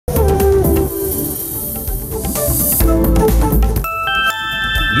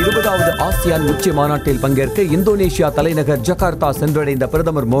ASEAN உச்சி மாநாட்டில் பங்கேற்க இந்தோனேஷியா தலைநகர் ஜகார்த்தா சென்றடைந்த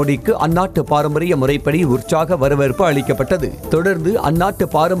பிரதமர் மோடிக்கு அந்நாட்டு பாரம்பரிய முறைப்படி உற்சாக வரவேற்பு அளிக்கப்பட்டது. தொடர்ந்து அந்நாட்டு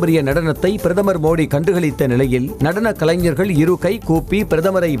பாரம்பரிய நடனத்தை பிரதமர் மோடி கண்டுகளித்த நிலையில் நடன கலைஞர்கள் இரு கை கூப்பி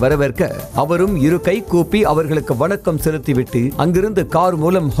பிரதமரை வரவேற்க அவரும் இரு கை கூப்பி அவர்களுக்கு வணக்கம் செலுத்திவிட்டு அங்கிருந்து கார்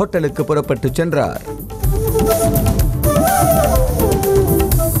மூலம் ஹோட்டலுக்கு புறப்பட்டு சென்றார்.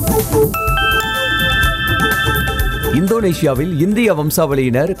 இந்தோனேஷியாவில் இந்திய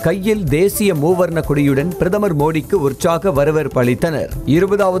வம்சாவளியினர் கையில் தேசிய மூவர்ண கொடியுடன் பிரதமர் மோடிக்கு உற்சாக வரவேற்பு அளித்தனர்.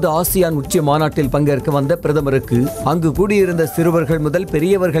 20வது ஆசியான் உச்சி மாநாட்டில் பங்கேற்க வந்த பிரதமருக்கு அங்கு கூடியிருந்த சிறுவர்கள் முதல்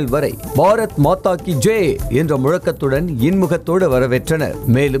பெரியவர்கள் வரை பாரத் மாதா கி ஜெய் என்ற முழக்கத்துடன் இன்முகத்தோடு வரவேற்றனர்.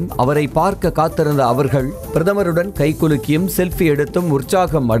 மேலும் அவரை பார்க்க காத்திருந்த அவர்கள் பிரதமருடன் கைகுலுக்கியும் செல்ஃபி எடுத்தும்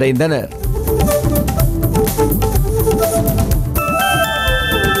உற்சாகம் அடைந்தனர்.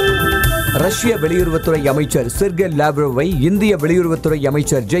 ரஷ்ய வெளியுறவுத்துறை அமைச்சர் செர்கே லாவ்ரோவை இந்திய வெளியுறவுத்துறை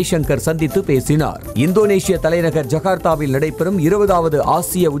அமைச்சர் ஜெய்சங்கர் சந்தித்து பேசினார். இந்தோனேஷிய தலைநகர் ஜகார்த்தாவில் நடைபெறும் 20வது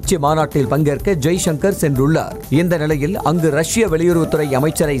ஆசிய உச்சி மாநாட்டில் பங்கேற்க ஜெய்சங்கர் சென்றுள்ளார். இந்த நிலையில் அங்கு ரஷ்ய வெளியுறவுத்துறை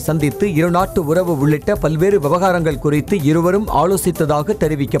அமைச்சரை சந்தித்து இருநாட்டு உறவு உள்ளிட்ட பல்வேறு விவகாரங்கள் குறித்து இருவரும் ஆலோசித்ததாக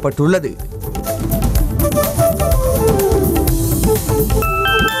தெரிவிக்கப்பட்டுள்ளது.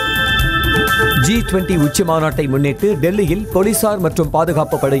 G20 உச்சி மாநாட்டை முன்னிட்டு டெல்லியில் போலீசார் மற்றும்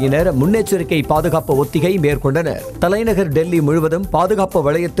பாதுகாப்பு படையினர் முன்னெச்சரிக்கை பாதுகாப்பு ஒத்திகை மேற்கொண்டனர். தலைநகர் டெல்லி முழுவதும் பாதுகாப்பு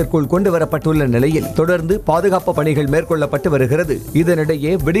வளையத்திற்குள் கொண்டு வரப்பட்டுள்ள நிலையில் தொடர்ந்து பாதுகாப்பு பணிகள் மேற்கொள்ளப்பட்டு வருகிறது.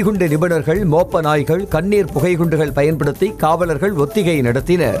 இதனிடையே வெடிகுண்டு நிபுணர்கள், மோப்ப நாய்கள், கண்ணீர் புகைகுண்டுகள் பயன்படுத்தி காவலர்கள் ஒத்திகை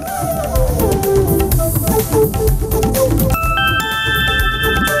நடத்தினர்.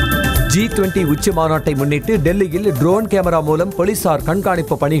 G20 உச்சி மாநாட்டை முன்னிட்டு டெல்லியில் ட்ரோன் கேமரா மூலம் போலீசார்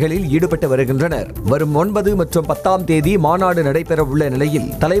கண்காணிப்பு பணிகளில் ஈடுபட்டு வருகின்றனர். வரும் 9 மற்றும் 10ஆம் தேதி மாநாடு நடைபெறவுள்ள நிலையில்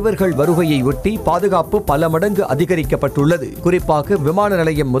தலைவர்கள் வருகையை ஒட்டி பாதுகாப்பு பல மடங்கு அதிகரிக்கப்பட்டுள்ளது. குறிப்பாக விமான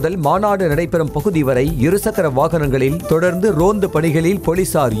நிலையம் முதல் மாநாடு நடைபெறும் பகுதி வரை இருசக்கர வாகனங்களில் தொடர்ந்து ரோந்து பணிகளில்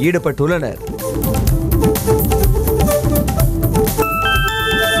போலீசார் ஈடுபட்டுள்ளனர்.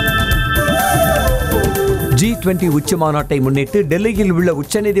 G20 உச்சி மாநாட்டை முன்னிட்டு டெல்லியில் உள்ள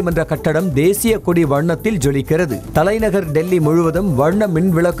உச்சநீதிமன்ற கட்டடம் தேசிய கொடி வண்ணத்தில் ஜொலிக்கிறது. தலைநகர் டெல்லி முழுவதும் வண்ண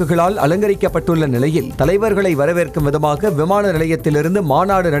மின் விளக்குகளால் அலங்கரிக்கப்பட்டுள்ள நிலையில் தலைவர்களை வரவேற்கும் விதமாக விமான நிலையத்திலிருந்து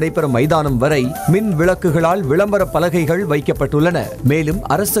மாநாடு நடைபெறும் மைதானம் வரை மின் விளக்குகளால் விளம்பர பலகைகள் வைக்கப்பட்டுள்ளன. மேலும்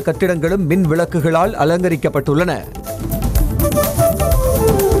அரசு கட்டிடங்களும் மின் விளக்குகளால் அலங்கரிக்கப்பட்டுள்ளன.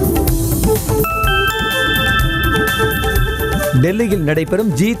 டெல்லியில்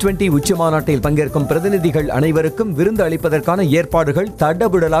நடைபெறும் G20 உச்சி மாநாட்டில் பங்கேற்கும் பிரதிநிதிகள் அனைவருக்கும் விருந்து அளிப்பதற்கான ஏற்பாடுகள்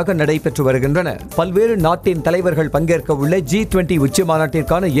தடபுடலாக நடைபெற்று வருகின்றன. பல்வேறு நாட்டின் தலைவர்கள் பங்கேற்க உள்ள G20 உச்சி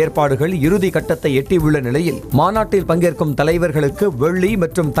மாநாட்டிற்கான ஏற்பாடுகள் இறுதி கட்டத்தை எட்டியுள்ள நிலையில் மாநாட்டில் பங்கேற்கும் தலைவர்களுக்கு வெள்ளி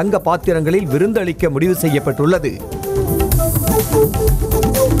மற்றும் தங்க பாத்திரங்களில் விருந்து அளிக்க முடிவு செய்யப்பட்டுள்ளது.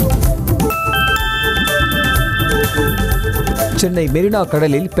 சென்னை மெரினா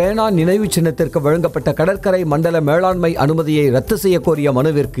கடலில் பேனா நினைவு சின்னத்திற்கு வழங்கப்பட்ட கடற்கரை மண்டல மேலாண்மை அனுமதியை ரத்து செய்ய கோரிய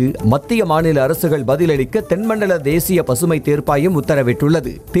மனுவிற்கு மத்திய மாநில அரசுகள் பதிலளிக்க தென்மண்டல தேசிய பசுமை தீர்ப்பாயம்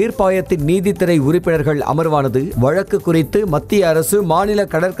உத்தரவிட்டுள்ளது. தீர்ப்பாயத்தின் நீதித்துறை உறுப்பினர்கள் அமர்வானது வழக்கு குறித்து மத்திய அரசு மாநில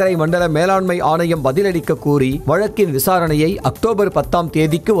கடற்கரை மண்டல மேலாண்மை ஆணையம் பதிலளிக்க கோரி வழக்கின் விசாரணையை அக்டோபர் 10ஆம்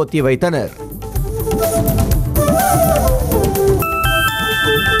தேதிக்கு ஒத்திவைத்தனர்.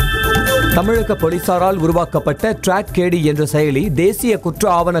 தமிழக போலீசாரால் உருவாக்கப்பட்ட ட்ராக் கேடி என்ற செயலி தேசிய குற்ற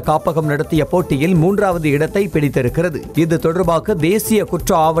ஆவண காப்பகம் நடத்திய போட்டியில் 3வது இடத்தை பிடித்திருக்கிறது. இது தொடர்பாக தேசிய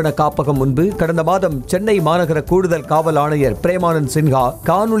குற்ற ஆவண காப்பகம் முன்பு கடந்த மாதம் சென்னை மாநகர கூடுதல் காவல் ஆணையர் பிரேமானந்த் சின்ஹா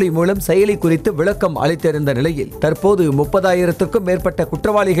காணொலி மூலம் செயலி குறித்து விளக்கம் அளித்திருந்த நிலையில் தற்போது 30,000க்கும் மேற்பட்ட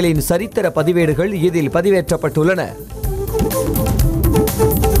குற்றவாளிகளின் சரித்திர பதிவேடுகள் இதில் பதிவேற்றப்பட்டுள்ளன.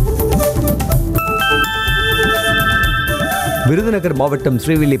 விருதுநகர் மாவட்டம்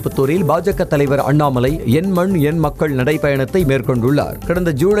ஸ்ரீவில்லிபுத்தூரில் பாஜக தலைவர் அண்ணாமலை என் மண் என் மக்கள் நடைபயணத்தை மேற்கொண்டுள்ளார்.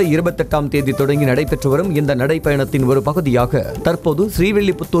 கடந்த ஜூலை 28ஆம் தேதி தொடங்கி நடைபெற்று வரும் இந்த நடைபயணத்தின் ஒரு பகுதியாக தற்போது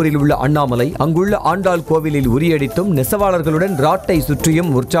ஸ்ரீவில்லிபுத்தூரில் உள்ள அண்ணாமலை அங்குள்ள ஆண்டாள் கோவிலில் உரியடித்தும் நெசவாளர்களுடன் ராட்டை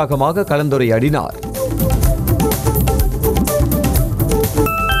சுற்றியும் உற்சாகமாக கலந்துரையாடினார்.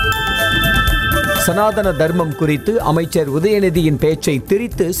 சனாதன தர்மம் குறித்து அமைச்சர் உதயநிதியின் பேச்சை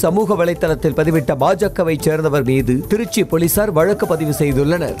திரித்து சமூக வலைதளத்தில் பதிவிட்ட பாஜகவை சேர்ந்தவர் மீது திருச்சி போலீசார் வழக்கு பதிவு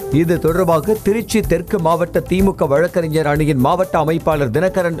செய்துள்ளனர். இது தொடர்பாக திருச்சி தெற்கு மாவட்ட திமுக வழக்கறிஞர் அணியின் மாவட்ட அமைப்பாளர்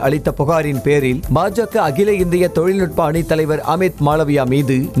தினகரன் அளித்த புகாரின் பேரில் பாஜக அகில இந்திய தொழில்நுட்ப அணி தலைவர் அமித் மாளவியா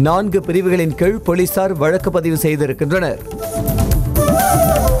மீது 4 பிரிவுகளின் கீழ் போலீசார் வழக்கு பதிவு செய்திருக்கின்றனர்.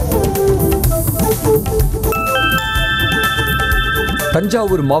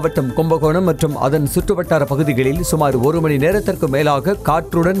 தஞ்சாவூர் மாவட்டம் கும்பகோணம் மற்றும் அதன் சுற்றுவட்டார பகுதிகளில் சுமார் 1 மணி நேரத்திற்கு மேலாக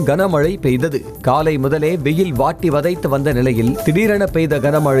காற்றுடன் கனமழை பெய்தது. காலை முதலே வெயில் வாட்டி வதைத்து வந்த நிலையில் திடீரென பெய்த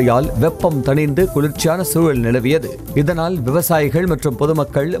கனமழையால் வெப்பம் தணிந்து குளிர்ச்சியான சூழல் நிலவியது. இதனால் விவசாயிகள் மற்றும்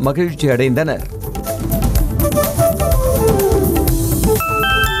பொதுமக்கள் மகிழ்ச்சி அடைந்தனர்.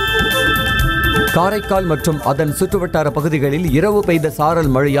 காரைக்கால் மற்றும் அதன் சுற்றுவட்டார பகுதிகளில் இரவு பெய்த சாரல்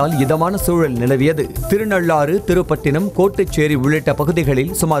மழையால் இதமான சூழல் நிலவியது. திருநள்ளாறு, திருப்பட்டினம், கோட்டுச்சேரி உள்ளிட்ட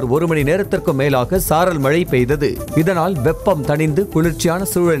பகுதிகளில் சுமார் 1 மணி நேரத்திற்கும் மேலாக சாரல் மழை பெய்தது. இதனால் வெப்பம் தணிந்து குளிர்ச்சியான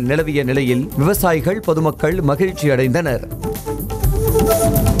சூழல் நிலவிய நிலையில் விவசாயிகள், பொதுமக்கள் மகிழ்ச்சி அடைந்தனர்.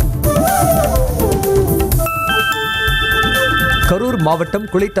 கரூர் மாவட்டம்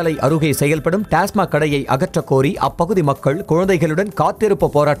குளித்தலை அருகே செயல்படும் டாஸ்மாக் கடையை அகற்றக் கோரி அப்பகுதி மக்கள் குழந்தைகளுடன் காத்திருப்பு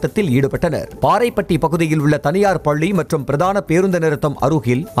போராட்டத்தில் ஈடுபட்டனர். பாறைப்பட்டி பகுதியில் உள்ள தனியார் பள்ளி மற்றும் பிரதான பேருந்து நிறுத்தம்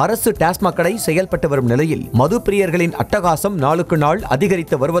அருகில் அரசு டாஸ்மாக் கடை செயல்பட்டு வரும் நிலையில் மது பிரியர்களின் அட்டகாசம் நாளுக்கு நாள்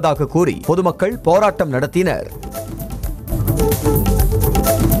அதிகரித்து வருவதாக கூறி பொதுமக்கள் போராட்டம் நடத்தினர்.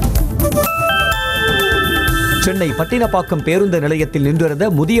 சென்னை பட்டினப்பாக்கம் பேருந்து நிலையத்தில் நின்றிருந்த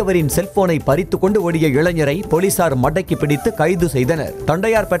முதியவரின் செல்போனை பறித்துக் கொண்டு ஓடிய இளைஞரை போலீசார் மடக்கி பிடித்து கைது செய்தனர்.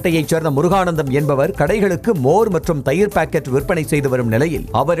 தண்டையார்பேட்டையைச் சேர்ந்த முருகானந்தம் என்பவர் கடைகளுக்கு மோர் மற்றும் தயிர் பாக்கெட் விற்பனை செய்து வரும் நிலையில்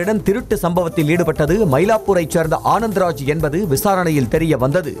அவரிடம் திருட்டு சம்பவத்தில் ஈடுபட்டது மயிலாப்பூரைச் சேர்ந்த ஆனந்தராஜ் என்பது விசாரணையில் தெரிய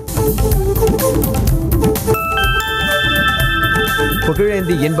வந்தது.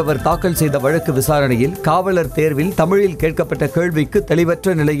 புகழேந்தி என்பவர் தாக்கல் செய்த வழக்கு விசாரணையில் காவலர் தேர்வில் தமிழில் கேட்கப்பட்ட கேள்விக்கு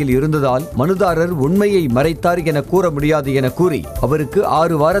தெளிவற்ற நிலையில் இருந்ததால் மனுதாரர் உண்மையை மறைத்தார் என கூற முடியாது என கூறி அவருக்கு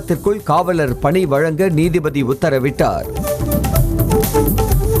 6 வாரத்திற்குள் காவலர் பணி வழங்க நீதிபதி உத்தரவிட்டார்.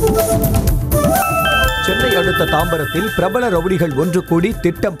 சென்னை அடுத்த தாம்பரத்தில் பிரபல ரவுடிகள் ஒன்று கூடி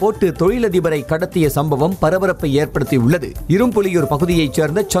திட்டம் போட்டு தொழிலதிபரை கடத்திய சம்பவம் பரபரப்பை ஏற்படுத்தியுள்ளது. இரும்புலியூர் பகுதியைச்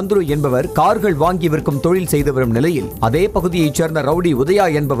சேர்ந்த சந்துரு என்பவர் கார்கள் வாங்கி விற்கும் தொழில் செய்து வரும் நிலையில் அதே பகுதியைச் சேர்ந்த ரவுடி உதயா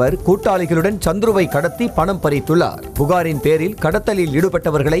என்பவர் கூட்டாளிகளுடன் சந்துருவை கடத்தி பணம் பறித்துள்ளார். புகாரின் பேரில் கடத்தலில்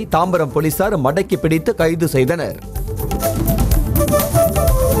ஈடுபட்டவர்களை தாம்பரம் போலீசார் மடக்கி பிடித்து கைது செய்தனர்.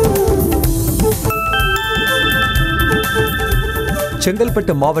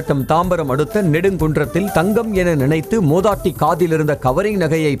 செங்கல்பட்டு மாவட்டம் தாம்பரம் அடுத்த நெடுங்குன்றத்தில் தங்கம் என நினைத்து மூதாட்டி காதில் இருந்த கவரிங்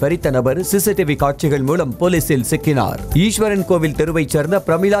நகையை பறித்த நபர் சிசிடிவி காட்சிகள் மூலம் போலீசில் சிக்கினார். ஈஸ்வரன் கோவில் தெருவைச் சேர்ந்த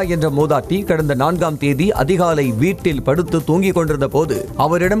பிரமிளா என்ற மூதாட்டி கடந்த 4ஆம் தேதி அதிகாலை வீட்டில் படுத்து தூங்கிக் கொண்டிருந்த போது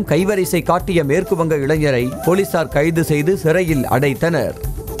அவரிடம் கைவரிசை காட்டிய மேற்குவங்க இளைஞரை போலீசார் கைது செய்து சிறையில் அடைத்தனர்.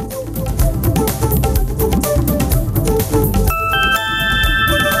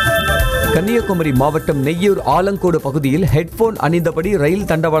 கன்னியாகுமரி மாவட்டம் நெய்யூர் ஆலங்கோடு பகுதியில் ஹெட்போன் அணிந்தபடி ரயில்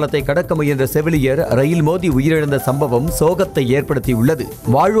தண்டவாளத்தை கடக்க முயன்ற செவிலியர் ரயில் மோதி உயிரிழந்த சம்பவம் சோகத்தை ஏற்படுத்தியுள்ளது.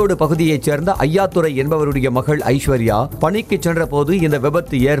 வாழோடு பகுதியைச் சேர்ந்த ஐயாத்துரை என்பவருடைய மகள் ஐஸ்வர்யா பணிக்கு சென்ற போது இந்த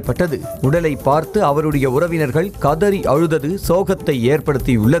விபத்து ஏற்பட்டது. உடலை பார்த்து அவருடைய உறவினர்கள் கதறி அழுதது சோகத்தை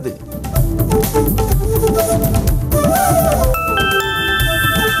ஏற்படுத்தியுள்ளது.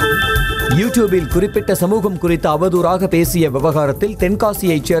 யூடியூபில் குறிப்பிட்ட சமூகம் குறித்த அவதூறாக பேசிய விவகாரத்தில்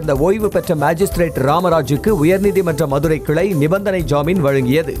தென்காசியைச் சேர்ந்த ஓய்வு பெற்ற மேஜிஸ்ட்ரேட் ராமராஜுக்கு உயர்நீதிமன்ற மதுரை கிளை நிபந்தனை ஜாமீன்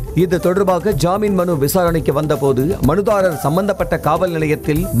வழங்கியது. இது தொடர்பாக ஜாமீன் மனு விசாரணைக்கு வந்தபோது மனுதாரர் சம்பந்தப்பட்ட காவல்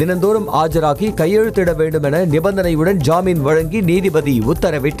நிலையத்தில் தினந்தோறும் ஆஜராகி கையெழுத்திட வேண்டும் என நிபந்தனையுடன் ஜாமீன் வழங்கி நீதிபதி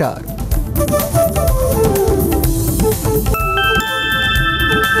உத்தரவிட்டார்.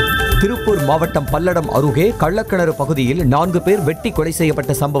 திருப்பூர் மாவட்டம் பல்லடம் அருகே கள்ளக்கிணறு பகுதியில் 4 பேர் வெட்டி கொலை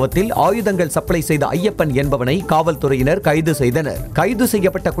செய்யப்பட்ட சம்பவத்தில் ஆயுதங்கள் சப்ளை செய்த ஐயப்பன் என்பவனை காவல்துறையினர் கைது செய்தனர். கைது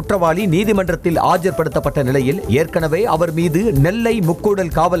செய்யப்பட்ட குற்றவாளி நீதிமன்றத்தில் ஆஜர்படுத்தப்பட்ட நிலையில் ஏற்கனவே அவர் மீது நெல்லை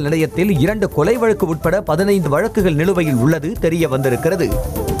முக்கூடல் காவல் நிலையத்தில் 2 கொலை வழக்கு உட்பட 15 வழக்குகள் நிலுவையில் உள்ளது தெரிய வந்திருக்கிறது.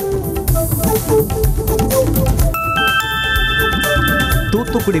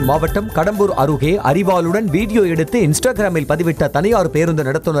 தூத்துக்குடி மாவட்டம் கடம்பூர் அருகே அரிவாளுடன் வீடியோ எடுத்து இன்ஸ்டாகிராமில் பதிவிட்ட தனியார் பேருந்து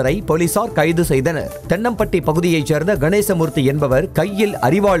நடத்துனரை போலீசார் கைது செய்தனர். தென்னம்பட்டி பகுதியைச் சேர்ந்த கணேசமூர்த்தி என்பவர் கையில்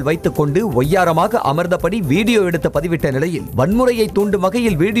அரிவாள் வைத்துக் கொண்டு ஒய்யாரமாக அமர்ந்தபடி வீடியோ எடுத்து பதிவிட்ட நிலையில் வன்முறையை தூண்டும்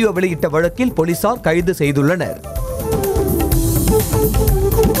வகையில் வீடியோ வெளியிட்ட வழக்கில் போலீசார் கைது செய்துள்ளனர்.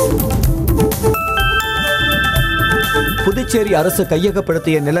 புதுச்சேரி அரசு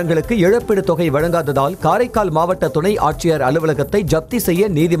கையகப்படுத்திய நிலங்களுக்கு இழப்பீடு தொகை வழங்காததால் காரைக்கால் மாவட்ட துணை ஆட்சியர் அலுவலகத்தை ஜப்தி செய்ய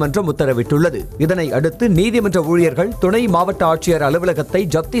நீதிமன்றம் உத்தரவிட்டுள்ளது. இதனை அடுத்து நீதிமன்ற ஊழியர்கள் துணை மாவட்ட ஆட்சியர் அலுவலகத்தை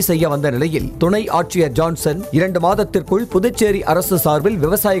ஜப்தி செய்ய வந்த நிலையில் துணை ஆட்சியர் ஜான்சன் 2 மாதத்திற்குள் புதுச்சேரி அரசு சார்பில்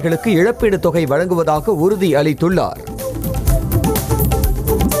விவசாயிகளுக்கு இழப்பீடு தொகை வழங்குவதாக உறுதி அளித்துள்ளார்.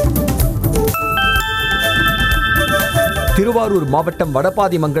 திருவாரூர் மாவட்டம்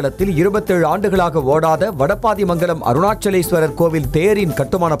வடபாதிமங்கலத்தில் 27 ஆண்டுகளாக ஓடாத வடபாதிமங்கலம் அருணாச்சலேஸ்வரர் கோவில் தேரின்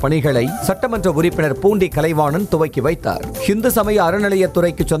கட்டுமான பணிகளை சட்டமன்ற உறுப்பினர் பூண்டி கலைவாணன் துவக்கி வைத்தார். இந்து சமய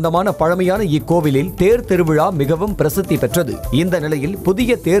அறநிலையத்துறைக்கு சொந்தமான பழமையான இக்கோவிலில் தேர் திருவிழா மிகவும் பிரசித்தி பெற்றது. இந்த நிலையில்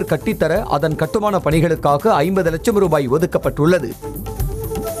புதிய தேர் கட்டித்தர அதன் கட்டுமான பணிகளுக்காக 50 லட்சம் ரூபாய் ஒதுக்கப்பட்டுள்ளது.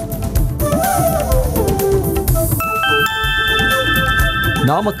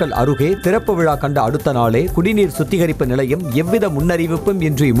 நாமக்கல் அருகே திறப்பு விழா கண்ட அடுத்த நாளே குடிநீர் சுத்திகரிப்பு நிலையம் எவ்வித முன்னறிவிப்பும்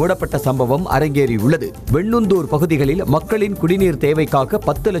இன்றி மூடப்பட்ட சம்பவம் அரங்கேறியுள்ளது. வெண்ணுந்தூர் பகுதிகளில் மக்களின் குடிநீர் தேவைக்காக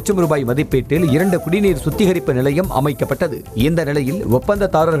 10 லட்சம் ரூபாய் மதிப்பீட்டில் 2 குடிநீர் சுத்திகரிப்பு நிலையம் அமைக்கப்பட்டது. இந்த நிலையில்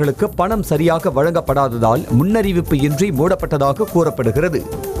ஒப்பந்ததாரர்களுக்கு பணம் சரியாக வழங்கப்படாததால் முன்னறிவிப்பு இன்றி மூடப்பட்டதாக கூறப்படுகிறது.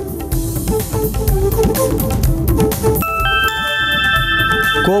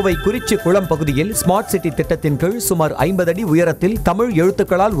 கோவை குறிச்சி குளம் பகுதியில் ஸ்மார்ட் சிட்டி திட்டத்தின் கீழ் சுமார் 50 அடி உயரத்தில் தமிழ்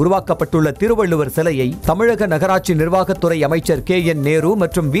எழுத்துக்களால் உருவாக்கப்பட்டுள்ள திருவள்ளுவர் சிலையை தமிழக நகராட்சி நிர்வாகத்துறை அமைச்சர் KN நேரு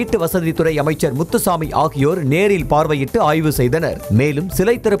மற்றும் வீட்டு வசதித்துறை அமைச்சர் முத்துசாமி ஆகியோர் நேரில் பார்வையிட்டு ஆய்வு செய்தனர். மேலும்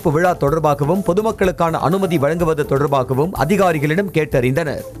சிலை திறப்பு விழா தொடர்பாகவும் பொதுமக்களுக்கான அனுமதி வழங்குவது தொடர்பாகவும் அதிகாரிகளிடம்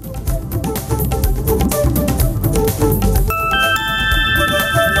கேட்டறிந்தனர்.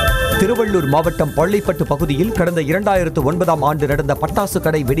 திருவள்ளூர் மாவட்டம் பள்ளிப்பட்டு பகுதியில் கடந்த 2009ஆம் ஆண்டு நடந்த பட்டாசு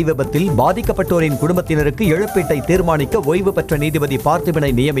கடை வெடிவிபத்தில் பாதிக்கப்பட்டோரின் குடும்பத்தினருக்கு இழப்பீட்டை தீர்மானிக்க ஓய்வு பெற்ற நீதிபதி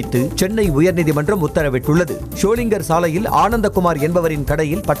பார்த்திபனை நியமித்து சென்னை உயர்நீதிமன்றம் உத்தரவிட்டுள்ளது. ஷோலிங்கர் சாலையில் ஆனந்தகுமார் என்பவரின்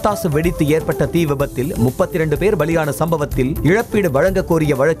கடையில் பட்டாசு வெடித்து ஏற்பட்ட தீ விபத்தில் 32 பேர் பலியான சம்பவத்தில் இழப்பீடு வழங்க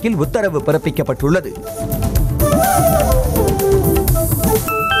கோரிய வழக்கில் உத்தரவு பிறப்பிக்கப்பட்டுள்ளது.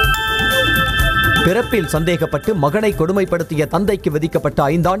 பிறப்பில் சந்தேகப்பட்டு மகனை கொடுமைப்படுத்திய தந்தைக்கு விதிக்கப்பட்ட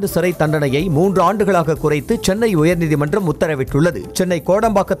 5 ஆண்டு சிறை தண்டனையை 3 ஆண்டுகளாக குறைத்து சென்னை உயர்நீதிமன்றம் உத்தரவிட்டுள்ளது. சென்னை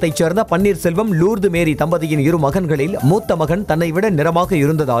கோடம்பாக்கத்தைச் சேர்ந்த பன்னீர்செல்வம் லூர்து மேரி தம்பதியின் 2 மகன்களில் மூத்த மகன் தன்னை விட நிறமாக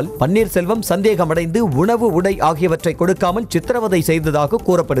இருந்ததால் பன்னீர்செல்வம் சந்தேகமடைந்து உணவு, உடை ஆகியவற்றை கொடுக்காமல் சித்திரவதை செய்ததாக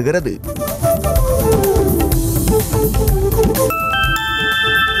கூறப்படுகிறது.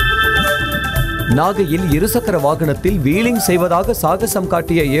 நாகையில் இருசக்கர வாகனத்தில் வீலிங் செய்வதாக சாகசம்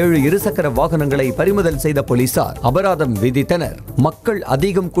காட்டிய 7 இருசக்கர வாகனங்களை பறிமுதல் செய்த போலீசார் அபராதம் விதித்தனர். மக்கள்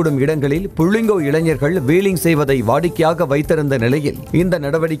அதிகம் கூடும் இடங்களில் புள்ளிங்கோ இளைஞர்கள் வீலிங் செய்வதை வாடிக்கையாக வைத்திருந்த நிலையில் இந்த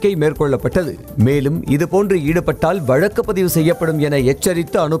நடவடிக்கை மேற்கொள்ளப்பட்டது. மேலும் இதுபோன்று ஈடுபட்டால் வழக்கு பதிவு செய்யப்படும் என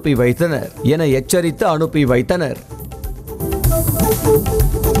எச்சரித்து அனுப்பி வைத்தனர்.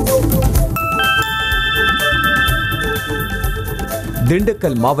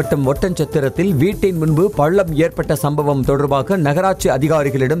 திண்டுக்கல் மாவட்டம் ஒட்டன்சத்திரத்தில் வீட்டின் முன்பு பள்ளம் ஏற்பட்ட சம்பவம் தொடர்பாக நகராட்சி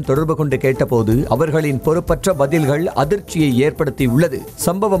அதிகாரிகளிடம் தொடர்பு கொண்டு கேட்டபோது அவர்களின் பொறுப்பற்ற பதில்கள் அதிர்ச்சியை ஏற்படுத்தியுள்ளது.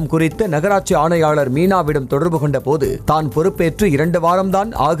 சம்பவம் குறித்து நகராட்சி ஆணையாளர் மீனாவிடம் தொடர்பு கொண்ட போது தான் பொறுப்பேற்று 2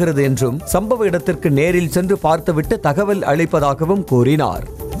 வாரம்தான் ஆகிறது என்றும் சம்பவ இடத்திற்கு நேரில் சென்று பார்த்துவிட்டு தகவல் அளிப்பதாகவும் கூறினார்.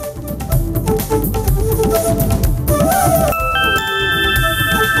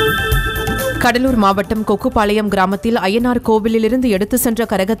 கடலூர் மாவட்டம் கொக்குபாளையம் கிராமத்தில் அய்யனார் கோவிலிலிருந்து எடுத்து சென்ற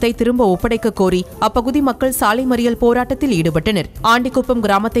கரகத்தை திரும்ப ஒப்படைக்க கோரி அப்பகுதி மக்கள் சாலை மறியல் போராட்டத்தில் ஈடுபட்டனர். ஆண்டிக்குப்பம்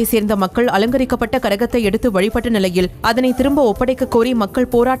கிராமத்தை சேர்ந்த மக்கள் அலங்கரிக்கப்பட்ட கரகத்தை எடுத்து வழிபட்ட நிலையில் அதனை திரும்ப ஒப்படைக்க கோரி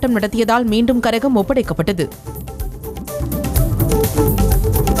மக்கள் போராட்டம் நடத்தியதால் மீண்டும் கரகம் ஒப்படைக்கப்பட்டது.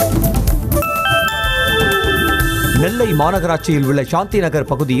 நெல்லை மாநகராட்சியில் உள்ள சாந்தி நகர்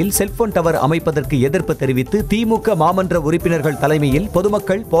பகுதியில் செல்போன் டவர் அமைப்பதற்கு எதிர்ப்பு தெரிவித்து திமுக மாமன்ற உறுப்பினர்கள் தலைமையில்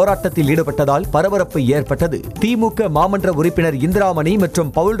பொதுமக்கள் போராட்டத்தில் ஈடுபட்டதால் பரபரப்பு ஏற்பட்டது. திமுக மாமன்ற உறுப்பினர் இந்திராமணி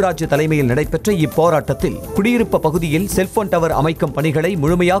மற்றும் பவுல்ராஜ் தலைமையில் நடைபெற்ற இப்போராட்டத்தில் குடியிருப்பு பகுதியில் செல்போன் டவர் அமைக்கும் பணிகளை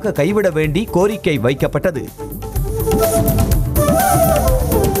முழுமையாக கைவிட வேண்டி கோரிக்கை வைக்கப்பட்டது.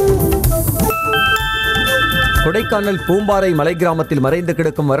 கொடைக்கானல் பூம்பாறை மலை கிராமத்தில் மறைந்து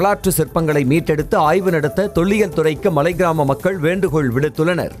கிடக்கும் வரலாற்று சிற்பங்களை மீட்டெடுத்து ஆய்வு நடத்த தொல்லியல் துறைக்கு மலை கிராம மக்கள் வேண்டுகோள்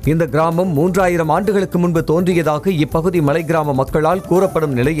விடுத்துள்ளனர். இந்த கிராமம் 3000 ஆண்டுகளுக்கு முன்பு தோன்றியதாக இப்பகுதி மலை கிராம மக்களால்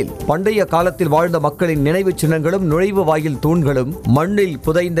கூறப்படும் நிலையில் பண்டைய காலத்தில் வாழ்ந்த மக்களின் நினைவு சின்னங்களும் நுழைவு வாயில் தூண்களும் மண்ணில்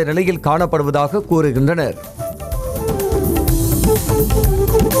புதைந்த நிலையில் காணப்படுவதாக கூறுகின்றனர்.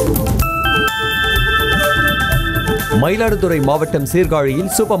 மயிலாடுதுறை மாவட்டம் சீர்காழியில்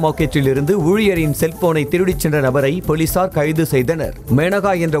சூப்பர் மார்க்கெட்டில் இருந்து ஊழியரின் செல்போனை திருடிச் சென்ற நபரை போலீசார் கைது செய்தனர்.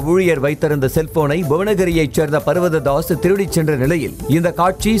 மேனகா என்ற ஊழியர் வைத்திருந்த செல்போனை புவனகிரியைச் சேர்ந்த பர்வததாஸ் திருடிச் சென்ற நிலையில் இந்த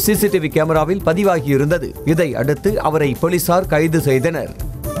காட்சி சிசிடிவி கேமராவில் பதிவாகியிருந்தது. இதை அடுத்து அவரை போலீசார் கைது செய்தனர்.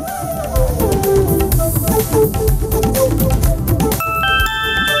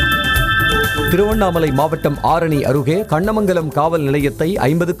 திருவண்ணாமலை மாவட்டம் ஆரணி அருகே கண்ணமங்கலம் காவல் நிலையத்தை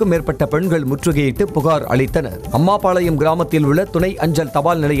 50க்கும் மேற்பட்ட பெண்கள் முற்றுகையிட்டு புகார் அளித்தனர். அம்மாபாளையம் கிராமத்தில் உள்ள துணை அஞ்சல்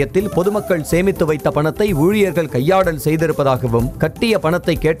தபால் நிலையத்தில் பொதுமக்கள் சேமித்து வைத்த பணத்தை ஊழியர்கள் கையாடல் செய்திருப்பதாகவும் கட்டிய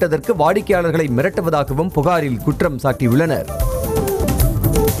பணத்தை கேட்டதற்கு வாடிக்கையாளர்களை மிரட்டுவதாகவும் புகாரில் குற்றம் சாட்டியுள்ளனர்.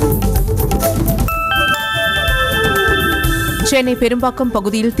 சென்னை பெரும்பாக்கம்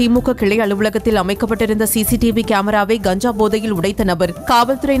பகுதியில் திமுக கிளை அலுவலகத்தில் அமைக்கப்பட்டிருந்த சிசிடிவி கேமராவை கஞ்சா போதையில் உடைத்த நபர்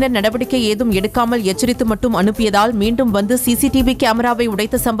காவல்துறையினர் நடவடிக்கை ஏதும் எடுக்காமல் எச்சரித்து மட்டும் அனுப்பியதால் மீண்டும் வந்து சிசிடிவி கேமராவை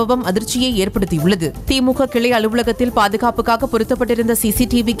உடைத்த சம்பவம் அதிர்ச்சியை ஏற்படுத்தியுள்ளது. திமுக கிளை அலுவலகத்தில் பாதுகாப்புக்காக பொருத்தப்பட்டிருந்த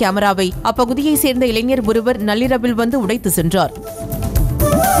சிசிடிவி கேமராவை அப்பகுதியைச் சேர்ந்த இளைஞர் ஒருவர் நள்ளிரவில் வந்து உடைத்து சென்றார்.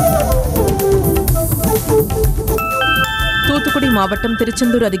 தூத்துக்குடி மாவட்டம்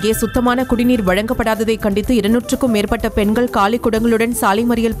திருச்செந்தூர் அருகே சுத்தமான குடிநீர் வழங்கப்படாததை கண்டித்து 200க்கும் மேற்பட்ட பெண்கள் காலி குடங்களுடன் சாலை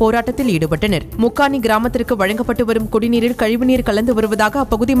மறியல் போராட்டத்தில் ஈடுபட்டனர். முக்காணி கிராமத்திற்கு வழங்கப்பட்டு வரும் குடிநீரில் கழிவுநீர் கலந்து வருவதாக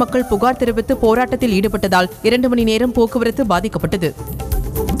அப்பகுதி மக்கள் புகார் தெரிவித்து போராட்டத்தில் ஈடுபட்டதால் 2 மணி நேரம் போக்குவரத்து பாதிக்கப்பட்டது.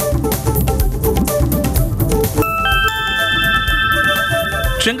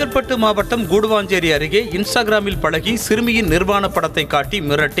 செங்கல்பட்டு மாவட்டம் கூடுவாஞ்சேரி அருகே இன்ஸ்டாகிராமில் பழகி சிறுமியின் நிர்வாண படத்தை காட்டி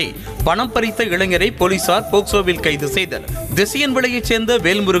மிரட்டி பணம் பறித்த இளைஞரை போலீசார் போக்சோவில் கைது செய்தனர். திசையன்விளையைச் சேர்ந்த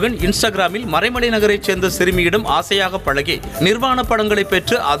வேல்முருகன் இன்ஸ்டாகிராமில் மறைமலை நகரைச் சேர்ந்த சிறுமியிடம் ஆசையாக பழகி நிர்வாண படங்களை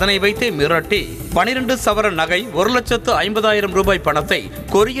பெற்று அதனை வைத்தே மிரட்டி 12 சவரன் நகை 1,50,000 ரூபாய் பணத்தை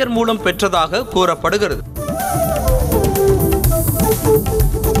கொரியர் மூலம் பெற்றதாக கூறப்படுகிறது.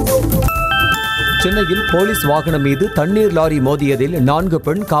 சென்னையில் போலீஸ் வாகனம் மீது தண்ணீர் லாரி மோதியதில் 4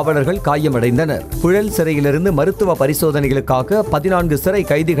 பெண் காவலர்கள் காயமடைந்தனர். புழல் சிறையிலிருந்து மருத்துவ பரிசோதனைகளுக்காக 14 சிறை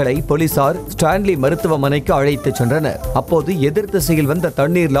கைதிகளை போலீசார் ஸ்டான்லி மருத்துவமனைக்கு அழைத்துச் சென்றனர். அப்போது எதிர் திசையில் வந்த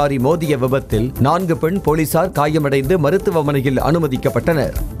தண்ணீர் லாரி மோதிய விபத்தில் 4 பெண் போலீசார் காயமடைந்து மருத்துவமனையில்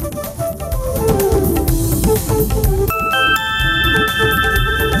அனுமதிக்கப்பட்டனர்.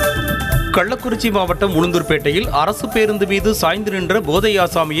 கள்ளக்குறிச்சி மாவட்டம் உளுந்தூர்பேட்டையில் அரசு பேருந்து மீது சாய்ந்து நின்ற போதை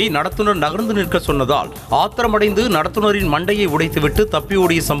ஆசாமியை நடத்துனர் நகர்ந்து நிற்க சொன்னதால் ஆத்திரமடைந்து நடத்துனரின் மண்டையை உடைத்துவிட்டு தப்பி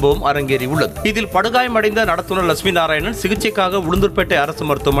ஓடிய சம்பவம் அரங்கேறியுள்ளது. இதில் படுகாயமடைந்த நடத்துனர் லட்சுமி நாராயணன் சிகிச்சைக்காக உளுந்தூர்பேட்டை அரசு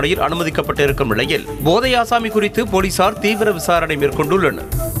மருத்துவமனையில் அனுமதிக்கப்பட்டிருக்கும் நிலையில் போதை ஆசாமி குறித்து போலீசார் தீவிர விசாரணை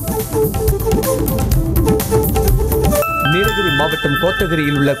மேற்கொண்டுள்ளனர். நீலகிரி மாவட்டம்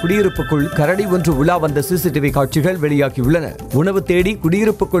கோத்தகிரியில் உள்ள குடியிருப்புக்குள் கரடி ஒன்று உலா வந்த சிசிடிவி காட்சிகள் வெளியாகியுள்ளன. உணவு தேடி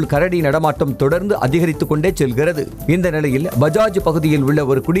குடியிருப்புக்குள் கரடி நடமாட்டம் தொடர்ந்து அதிகரித்துக் கொண்டே செல்கிறது. இந்த நிலையில் பஜாஜ் பகுதியில் உள்ள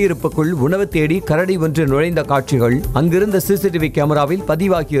ஒரு குடியிருப்புக்குள் உணவு தேடி கரடி ஒன்று நுழைந்த காட்சிகள் அங்கிருந்த சிசிடிவி கேமராவில்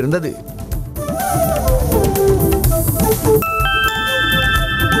பதிவாகியிருந்தது.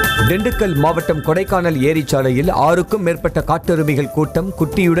 திண்டுக்கல் மாவட்டம் கொடைக்கானல் ஏரிச்சாலையில் 6க்கும் மேற்பட்ட காட்டெருமைகள் கூட்டம்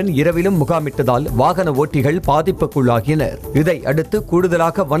குட்டியுடன் இரவிலும் முகாமிட்டதால் வாகன ஓட்டிகள் பாதிப்புக்குள்ளாகினர். இதை அடுத்து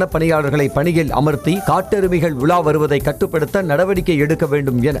கூடுதலாக வனப்பணியாளர்களை பணியில் அமர்த்தி காட்டெருமைகள் உலா வருவதை கட்டுப்படுத்த நடவடிக்கை எடுக்க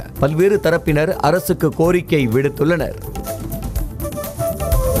வேண்டும் என பல்வேறு தரப்பினர் அரசுக்கு கோரிக்கை விடுத்துள்ளனர்.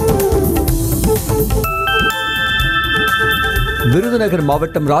 விருதுநகர்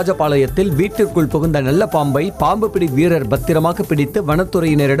மாவட்டம் ராஜபாளையத்தில் வீட்டிற்குள் புகுந்த நல்ல பாம்பை பாம்பு பிடி வீரர் பத்திரமாக பிடித்து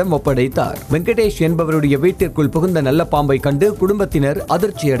வனத்துறையினரிடம் ஒப்படைத்தார். வெங்கடேஷ் என்பவருடைய வீட்டிற்குள் புகுந்த நல்ல பாம்பை கண்டு குடும்பத்தினர்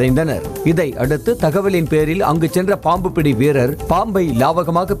அதிர்ச்சியடைந்தனர். இதை அடுத்து தகவலின் பேரில் அங்கு சென்ற பாம்பு பிடி வீரர் பாம்பை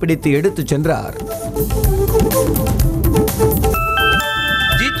லாவகமாக பிடித்து எடுத்துச் சென்றார்.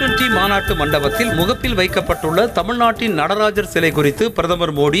 G20 மாநாட்டு மண்டபத்தில் முகப்பில் வைக்கப்பட்டுள்ள தமிழ்நாட்டின் நடராஜர் சிலை குறித்து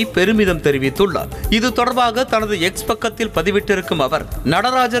பிரதமர் மோடி பெருமிதம் தெரிவித்துள்ளார். இது தொடர்பாக தனது எக்ஸ் பக்கத்தில் பதிவிட்டிருக்கும் அவர்,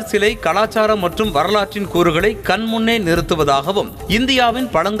 நடராஜர் சிலை கலாச்சாரம் மற்றும் வரலாற்றின் கூறுகளை கண்முன்னே நிறுத்துவதாகவும்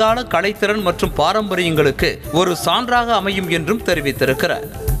இந்தியாவின் பழங்கால கலைத்திறன் மற்றும் பாரம்பரியங்களுக்கு ஒரு சான்றாக அமையும் என்றும் தெரிவித்திருக்கிறார்.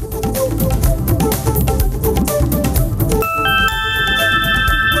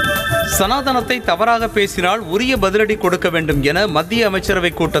 சனாதனத்தை தவறாக பேசினால் உரிய பதிலடி கொடுக்க வேண்டும் என மத்திய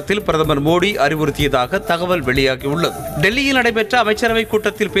அமைச்சரவை கூட்டத்தில் பிரதமர் மோடி அறிவுறுத்தியதாக தகவல் வெளியாகியுள்ளது. டெல்லியில் நடைபெற்ற அமைச்சரவை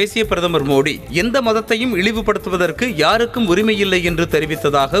கூட்டத்தில் பேசிய பிரதமர் மோடி எந்த மதத்தையும் இழிவுபடுத்துவதற்கு யாருக்கும் உரிமை இல்லை என்று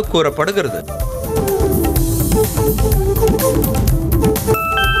தெரிவித்ததாக கூறப்படுகிறது.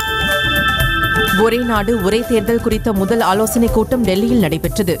 ஒரே நாடு ஒரே தேர்தல் குறித்த முதல் ஆலோசனைக் கூட்டம் டெல்லியில்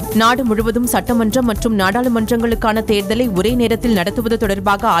நடைபெற்றது. நாடு முழுவதும் சட்டமன்றம் மற்றும் நாடாளுமன்றங்களுக்கான தேர்தலை ஒரே நேரத்தில் நடத்துவது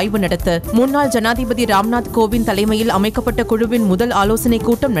தொடர்பாக ஆய்வு நடத்த முன்னாள் ஜனாதிபதி ராம்நாத் கோவிந்த் தலைமையில் அமைக்கப்பட்ட குழுவின் முதல் ஆலோசனைக்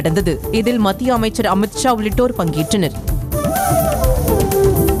கூட்டம் நடந்தது. இதில் மத்திய அமைச்சர் அமித்ஷா உள்ளிட்டோர் பங்கேற்றனர்.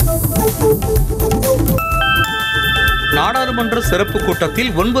 நாடாளுமன்ற சிறப்பு கூட்டத்தில்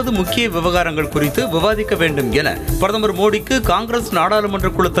 9 முக்கிய விவகாரங்கள் குறித்து விவாதிக்க வேண்டும் என பிரதமர் மோடிக்கு காங்கிரஸ் நாடாளுமன்ற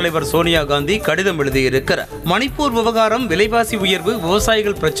குழு தலைவர் சோனியா காந்தி கடிதம் எழுதியிருக்கிறார். மணிப்பூர் விவகாரம், விலைவாசி உயர்வு,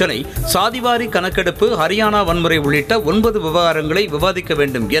 விவசாயிகள் பிரச்சினை, சாதிவாரி கணக்கெடுப்பு, ஹரியானா வன்முறை உள்ளிட்ட 9 விவகாரங்களை விவாதிக்க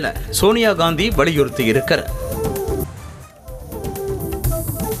வேண்டும் என சோனியா காந்தி வலியுறுத்தியிருக்கிறார்.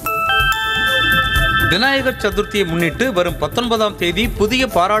 விநாயகர் சதுர்த்தியை முன்னிட்டு வரும் 19ஆம் தேதி புதிய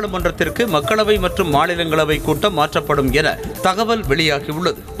பாராளுமன்றத்திற்கு மக்களவை மற்றும் மாநிலங்களவை கூட்டம் மாற்றப்படும் என தகவல்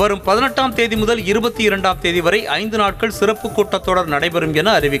வெளியாகியுள்ளது. வரும் 18ஆம் தேதி முதல் 22ஆம் தேதி வரை 5 நாட்கள் சிறப்பு கூட்டத்தொடர் நடைபெறும்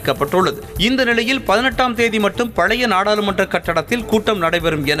என அறிவிக்கப்பட்டுள்ளது. இந்த நிலையில் 18ஆம் தேதி மட்டும் பழைய நாடாளுமன்ற கட்டடத்தில் கூட்டம்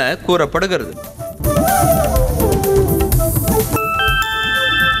நடைபெறும் என கூறப்படுகிறது.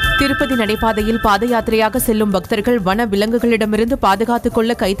 திருப்பதி நடைபாதையில் பாத யாத்திரையாக செல்லும் பக்தர்கள் வன விலங்குகளிடமிருந்து பாதுகாத்துக்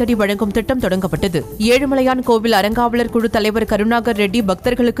கொள்ள கைத்தடி வழங்கும் திட்டம் தொடங்கப்பட்டது. ஏழுமலையான் கோவில் அறங்காவலர் குழு தலைவர் கருணாகர் ரெட்டி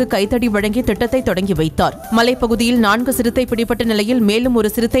பக்தர்களுக்கு கைத்தடி வழங்கி திட்டத்தை தொடங்கி வைத்தார். மலைப்பகுதியில் 4 சிறுத்தை பிடிபட்ட நிலையில் மேலும்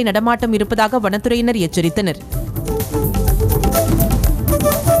ஒரு சிறுத்தை நடமாட்டம் இருப்பதாக வனத்துறையினர் எச்சரித்தனர்.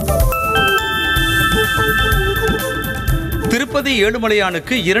 திருப்பதி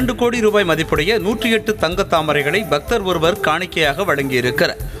ஏழுமலையானுக்கு 2 கோடி ரூபாய் மதிப்புடைய 108 தங்க தாமரைகளை பக்தர் ஒருவர் காணிக்கையாக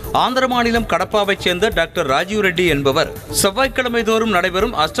வழங்கியிருக்கிறார். ஆந்திர மாநிலம் கடப்பாவைச் சேர்ந்த டாக்டர் ராஜீவ் ரெட்டி என்பவர் செவ்வாய்க்கிழமை தோறும்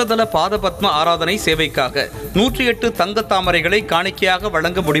நடைபெறும் அஷ்டதல பாத பத்ம ஆராதனை சேவைக்காக 108 தங்க தாமரைகளை காணிக்கையாக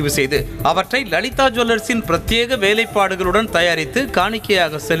வழங்க முடிவு செய்து அவற்றை லலிதா ஜுவல்லர்ஸின் பிரத்யேக வேலைப்பாடுகளுடன் தயாரித்து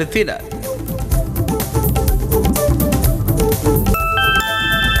காணிக்கையாக செலுத்தினர்.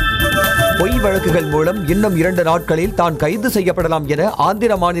 பொய் வழக்குகள் மூலம் இன்னும் 2 நாட்களில் தான் கைது செய்யப்படலாம் என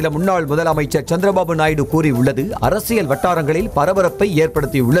ஆந்திர மாநில முன்னாள் முதலமைச்சர் சந்திரபாபு நாயுடு கூறியுள்ளது அரசியல் வட்டாரங்களில் பரபரப்பை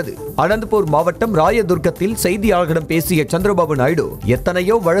ஏற்படுத்தியுள்ளது. அனந்தபூர் மாவட்டம் ராயதுர்கத்தில் செய்தியாளர்களிடம் பேசிய சந்திரபாபு நாயுடு,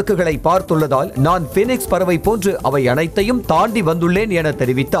 எத்தனையோ வழக்குகளை பார்த்துள்ளதால் நான் பீனிக்ஸ் பறவை போன்று அவை அனைத்தையும் தாண்டி வந்துள்ளேன் என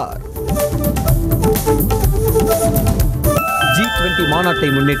தெரிவித்தார். G20 மாநாட்டை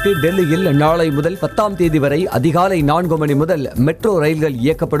முன்னிட்டு டெல்லியில் நாளை முதல் 10ஆம் தேதி வரை அதிகாலை 4 மணி முதல் மெட்ரோ ரயில்கள்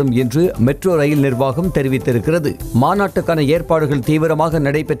இயக்கப்படும் என்று மெட்ரோ ரயில் நிர்வாகம் தெரிவித்திருக்கிறது. மாநாட்டுக்கான ஏற்பாடுகள் தீவிரமாக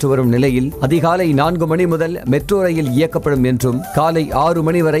நடைபெற்று வரும் நிலையில் அதிகாலை 4 மணி முதல் மெட்ரோ ரயில் இயக்கப்படும் என்றும் காலை 6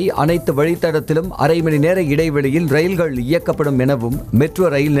 மணி வரை அனைத்து வழித்தடத்திலும் அரை மணி நேர இடைவெளியில் ரயில்கள் இயக்கப்படும் எனவும் மெட்ரோ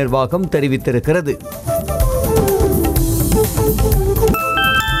ரயில் நிர்வாகம் தெரிவித்திருக்கிறது.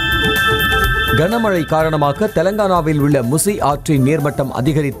 கனமழை காரணமாக தெலங்கானாவில் உள்ள முசி ஆற்றின் நீர்மட்டம்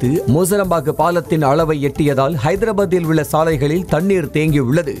அதிகரித்து மூசரம்பாகு பாலத்தின் அளவை எட்டியதால் ஹைதராபாத்தில் உள்ள சாலைகளில் தண்ணீர்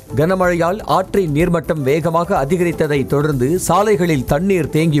தேங்கியுள்ளது. கனமழையால் ஆற்றின் நீர்மட்டம் வேகமாக அதிகரித்ததை தொடர்ந்து சாலைகளில்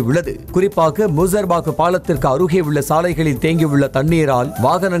தண்ணீர் தேங்கியுள்ளது. குறிப்பாக மூசரம்பாகு பாலத்திற்கு அருகே உள்ள சாலைகளில் தேங்கியுள்ள தண்ணீரால்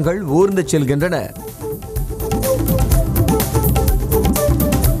வாகனங்கள் ஊர்ந்து செல்கின்றன.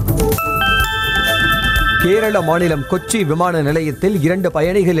 கேரள மாநிலம் கொச்சி விமான நிலையத்தில் 2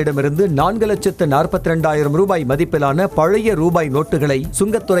 பயணிகளிடமிருந்து 4,42,000 ரூபாய் மதிப்பிலான பழைய ரூபாய் நோட்டுகளை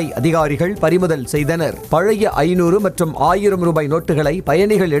சுங்கத்துறை அதிகாரிகள் பறிமுதல் செய்தனர். பழைய 500 மற்றும் 1000 ரூபாய் நோட்டுகளை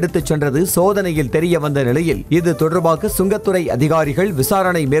பயணிகள் எடுத்துச் சென்றது சோதனையில் தெரிய வந்த நிலையில் இது தொடர்பாக சுங்கத்துறை அதிகாரிகள்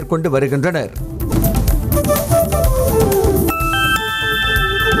விசாரணை மேற்கொண்டு வருகின்றனர்.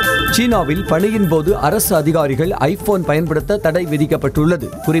 சீனாவில் பணியின் போது அரசு அதிகாரிகள் ஐபோன் பயன்படுத்த தடை விதிக்கப்பட்டுள்ளது.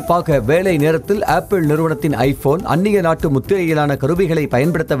 குறிப்பாக வேலை நேரத்தில் ஆப்பிள் நிறுவனத்தின் ஐபோன் அந்நிய நாட்டு முத்திரையிலான கருவிகளை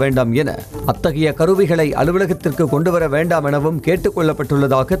பயன்படுத்த வேண்டாம் என அத்தகைய கருவிகளை அலுவலகத்திற்கு கொண்டுவர வேண்டாம் எனவும் கேட்டுக்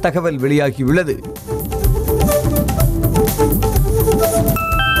கொள்ளப்பட்டுள்ளதாக தகவல் வெளியாகியுள்ளது.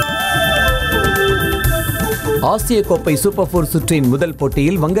 ஆசிய கோப்பை சூப்பர் 4 சுற்றின் முதல்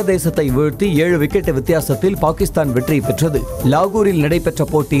போட்டியில் வங்கதேசத்தை வீழ்த்தி 7 விக்கெட் வித்தியாசத்தில் பாகிஸ்தான் வெற்றி பெற்றது. லாகூரில் நடைபெற்ற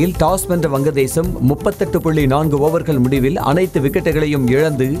போட்டியில் டாஸ் வென்ற வங்கதேசம் 38.4 ஓவர்கள் முடிவில் அனைத்து விக்கெட்டுகளையும்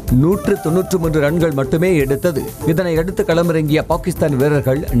இழந்து 193 ரன்கள் மட்டுமே எடுத்தது. இதனையடுத்து களமிறங்கிய பாகிஸ்தான்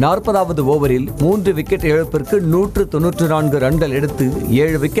வீரர்கள் 40வது ஓவரில் 3 விக்கெட் இழப்பிற்கு 194 ரன்கள் எடுத்து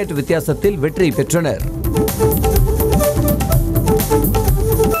 7 விக்கெட் வித்தியாசத்தில் வெற்றி பெற்றனர்.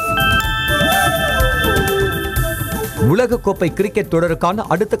 உலகக்கோப்பை கிரிக்கெட் தொடருக்கான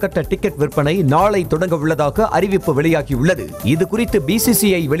அடுத்த கட்ட டிக்கெட் விற்பனை நாளை தொடங்க உள்ளதாக அறிவிப்பு வெளியாகியுள்ளது. இது குறித்து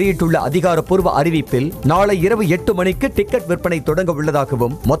BCCI வெளியிட்டுள்ள அதிகாரப்பூர்வ அறிவிப்பில் நாளை இரவு 8 மணிக்கு டிக்கெட் விற்பனை தொடங்க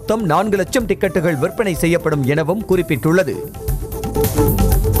உள்ளதாகவும் மொத்தம் 4 லட்சம் டிக்கெட்டுகள் விற்பனை செய்யப்படும் எனவும் குறிப்பிட்டுள்ளது.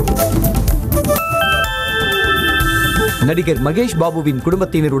 நடிகர் மகேஷ் பாபுவின்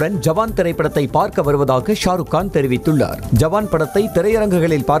குடும்பத்தினருடன் ஜவான் திரைப்படத்தை பார்க்க வருவதாக ஷாருக் கான் தெரிவித்துள்ளார். ஜவான் படத்தை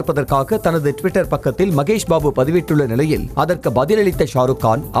திரையரங்குகளில் பார்ப்பதற்காக தனது ட்விட்டர் பக்கத்தில் மகேஷ் பாபு பதிவிட்டுள்ள நிலையில் அதற்கு பதிலளித்த ஷாருக்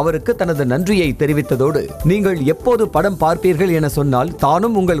கான் அவருக்கு தனது நன்றியை தெரிவித்ததோடு, நீங்கள் எப்போது படம் பார்ப்பீர்கள் என சொன்னால்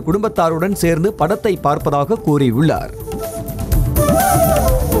தானும் உங்கள் குடும்பத்தாருடன் சேர்ந்து படத்தை பார்ப்பதாக கூறியுள்ளார்.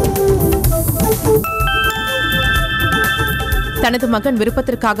 தனது மகன்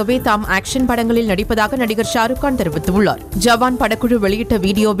விருப்பத்திற்காகவே தாம் ஆக்ஷன் படங்களில் நடிப்பதாக நடிகர் ஷாருக் கான் தெரிவித்துள்ளார். ஜவான் படக்குழு வெளியிட்ட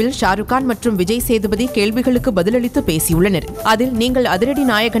வீடியோவில் ஷாருக் கான் மற்றும் விஜய் சேதுபதி கேள்விகளுக்கு பதிலளித்து பேசியுள்ளனர். அதில் நீங்கள் அதிரடி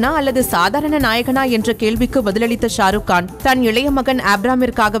நாயகனா அல்லது சாதாரண நாயகனா என்ற கேள்விக்கு பதிலளித்த ஷாருக் கான் தன் இளைய மகன்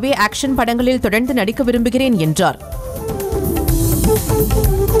ஆப்ராமிற்காகவே ஆக்ஷன் படங்களில் தொடர்ந்து நடிக்க விரும்புகிறேன் என்றார்.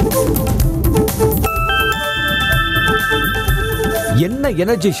 என்ன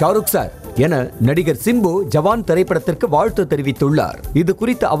எனர்ஜி ஷாருக் சார் என நடிகர் சிம்பு ஜவான் திரைப்படத்திற்கு வாழ்த்து தெரிவித்துள்ளார். இது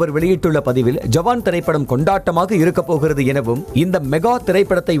குறித்து அவர் வெளியிட்டுள்ள பதிவில், ஜவான் திரைப்படம் கொண்டாட்டமாக இருக்க போகிறது எனவும் இந்த மெகா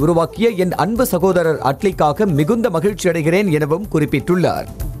திரைப்படத்தை உருவாக்கிய என் அன்பு சகோதரர் அட்லிக்காக மிகுந்த மகிழ்ச்சி அடைகிறேன் எனவும் குறிப்பிட்டுள்ளார்.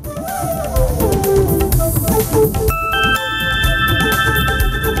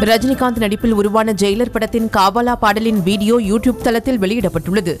 ரஜினிகாந்த் நடிப்பில் உருவான ஜெயிலர் படத்தின் காவாலா பாடலின் வீடியோ யூடியூப் தளத்தில்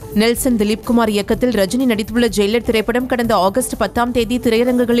வெளியிடப்பட்டுள்ளது. நெல்சன் திலீப்குமார் இயக்கத்தில் ரஜினி நடித்துள்ள ஜெயிலர் திரைப்படம் கடந்த ஆகஸ்ட் 10ஆம் தேதி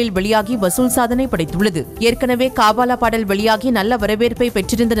திரையரங்குகளில் வெளியாகி வசூல் சாதனை படைத்துள்ளது. ஏற்கனவே காவாலா பாடல் வெளியாகி நல்ல வரவேற்பை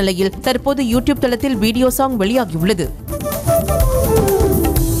பெற்றிருந்த நிலையில் தற்போது யூடியூப் தளத்தில் வீடியோ சாங் வெளியாகியுள்ளது.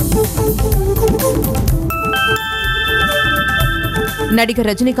 நடிகர்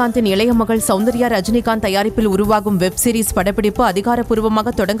ரஜினிகாந்தின் இளைய மகள் சௌந்தர்யா ரஜினிகாந்த் தயாரிப்பில் உருவாகும் வெப் சீரிஸ் படப்பிடிப்பு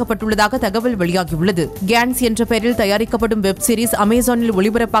அதிகாரப்பூர்வமாக தொடங்கப்பட்டுள்ளதாக தகவல் வெளியாகியுள்ளது. கேன்ஸ் என்ற பெயரில் தயாரிக்கப்படும் வெப் சீரிஸ் அமேசானில்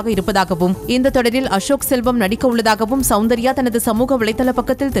ஒளிபரப்பாக இருப்பதாகவும் இந்த தொடரில் அசோக் செல்வம் நடிக்க உள்ளதாகவும் சௌந்தர்யா தனது சமூக வலைதள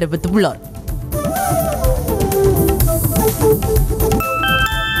பக்கத்தில் தெரிவித்துள்ளார்.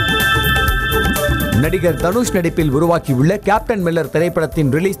 நடிகர் தனுஷ் நடிப்பில் உருவாக்கியுள்ள கேப்டன் மில்லர்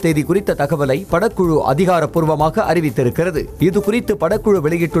திரைப்படத்தின் ரிலீஸ் தேதி குறித்த தகவலை படக்குழு அதிகாரப்பூர்வமாக அறிவித்திருக்கிறது. இது குறித்து படக்குழு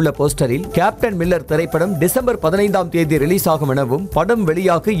வெளியிட்டுள்ள போஸ்டரில் கேப்டன் மில்லர் திரைப்படம் டிசம்பர் 15ஆம் தேதி ரிலீஸ் ஆகும் எனவும் படம்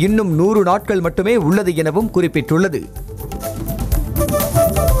வெளியாக இன்னும் 100 நாட்கள் மட்டுமே உள்ளது எனவும் குறிப்பிட்டுள்ளது.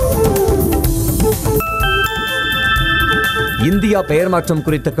 இந்தியா பெயர் மாற்றம்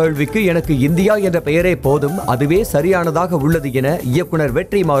குறித்த கேள்விக்கு எனக்கு இந்தியா என்ற பெயரே போதும், அதுவே சரியானதாக உள்ளது என இயக்குனர்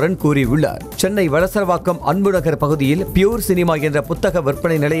வெற்றிமாறன் கூறியுள்ளார். சென்னை வளசரவாக்கம் அன்புநகர் பகுதியில் பியூர் சினிமா என்ற புத்தக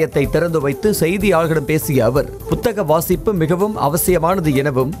விற்பனை நிலையத்தை திறந்து வைத்து செய்தியாளர்களிடம் பேசிய அவர், புத்தக வாசிப்பு மிகவும் அவசியமானது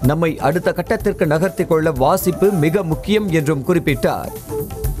எனவும் நம்மை அடுத்த கட்டத்திற்கு நகர்த்திக் கொள்ள வாசிப்பு மிக முக்கியம் என்றும் குறிப்பிட்டார்.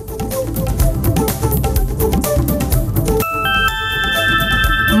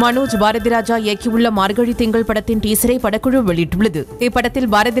 மனோஜ் பாரதிராஜா இயக்கியுள்ள மார்கழி திங்கள் படத்தின் டீசரை படக்குழு வெளியிட்டுள்ளது. இப்படத்தில்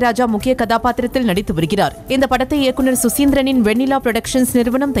பாரதிராஜா முக்கிய கதாபாத்திரத்தில் நடித்து வருகிறார். இந்த படத்தை இயக்குநர் சுசீந்திரனின் வெண்ணிலா புரொடக்ஷன்ஸ்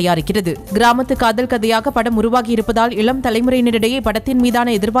நிறுவனம் தயாரிக்கிறது. கிராமத்து காதல் கதையாக படம் உருவாகி இருப்பதால் இளம் தலைமுறையினரிடையே படத்தின்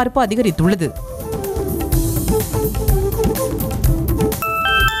மீதான எதிர்பார்ப்பு அதிகரித்துள்ளது.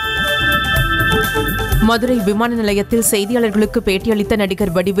 மதுரை விமான நிலையத்தில் செய்தியாளர்களுக்கு பேட்டியளித்த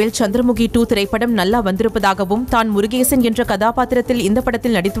நடிகர் வடிவேல் சந்திரமுகி 2 திரைப்படம் நல்லா வந்திருப்பதாகவும் தான் முருகேசன் என்ற கதாபாத்திரத்தில் இந்த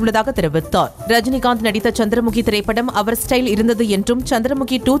படத்தில் நடித்துள்ளதாக தெரிவித்தார். ரஜினிகாந்த் நடித்த சந்திரமுகி திரைப்படம் அவர் ஸ்டைல் இருந்தது என்றும்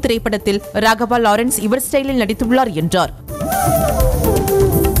சந்திரமுகி 2 திரைப்படத்தில் ராகவா லாரன்ஸ் இவர் ஸ்டைலில் நடித்துள்ளார் என்றார்.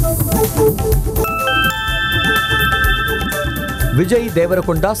 விஜய்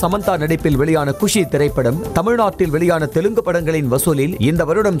தேவரகொண்டா சமந்தா நடிப்பில் வெளியான குஷி திரைப்படம் தமிழ்நாட்டில் வெளியான தெலுங்கு படங்களின் வசூலில் இந்த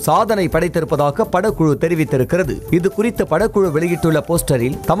வருடம் சாதனை படைத்திருப்பதாக படக்குழு தெரிவித்திருக்கிறது. இது குறித்து படக்குழு வெளியிட்டுள்ள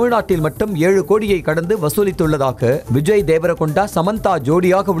போஸ்டரில் தமிழ்நாட்டில் மட்டும் 7 கோடியை கடந்து வசூலித்துள்ளதாக விஜய் தேவரகொண்டா சமந்தா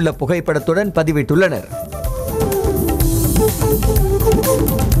ஜோடியாக உள்ள புகைப்படத்துடன் பதிவிட்டுள்ளனர்.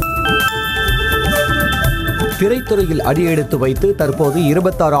 திரைத்துறையில் அடியெடுத்து வைத்து தற்போது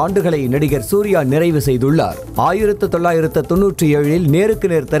 26 ஆண்டுகளை நடிகர் சூர்யா நிறைவு செய்துள்ளார். 1997இல் நேருக்கு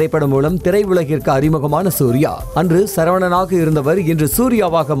நேர் திரைப்படம் மூலம் திரையுலகிற்கு அறிமுகமான சூர்யா அன்று சரவணனாக இருந்தவர் இன்று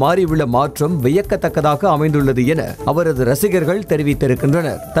சூர்யாவாக மாறியுள்ள மாற்றம் வியக்கத்தக்கதாக அமைந்துள்ளது என அவரது ரசிகர்கள்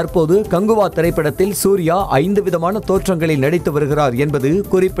தெரிவித்திருக்கின்றனர். தற்போது கங்குவா திரைப்படத்தில் சூர்யா 5 விதமான தோற்றங்களில் நடித்து வருகிறார் என்பது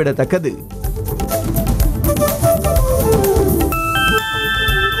குறிப்பிடத்தக்கது.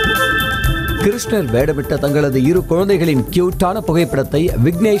 கிருஷ்ணர் வேடமிட்ட தங்களது 2 குழந்தைகளின் கியூட்டான புகைப்படத்தை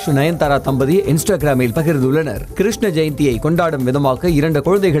விக்னேஷ் நயன்தாரா தம்பதி இன்ஸ்டாகிராமில் பகிர்ந்துள்ளனர். கிருஷ்ண ஜெயந்தியை கொண்டாடும் விதமாக 2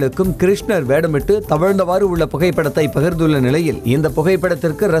 குழந்தைகளுக்கும் கிருஷ்ணர் வேடமிட்டு தவழ்ந்தவாறு உள்ள புகைப்படத்தை பகிர்ந்துள்ள நிலையில் இந்த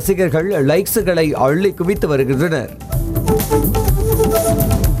புகைப்படத்திற்கு ரசிகர்கள் லைக்ஸ்களை அள்ளி குவித்து வருகின்றனர்.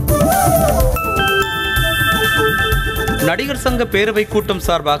 நடிகர் சங்க பேரவை கூட்டம்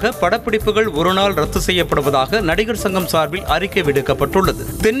சார்பாக படப்பிடிப்புகள் ஒரு நாள் ரத்து செய்யப்படுவதாக நடிகர் சங்கம் சார்பில் அறிக்கை விடுக்கப்பட்டுள்ளது.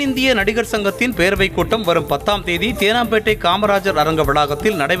 தென்னிந்திய நடிகர் சங்கத்தின் பேரவை கூட்டம் வரும் 10ஆம் தேதி தேனாம்பேட்டை காமராஜர் அரங்க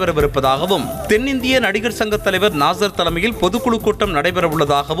வளாகத்தில் நடைபெறவிருப்பதாகவும் தென்னிந்திய நடிகர் சங்க தலைவர் நாசர் தலைமையில் பொதுக்குழு கூட்டம்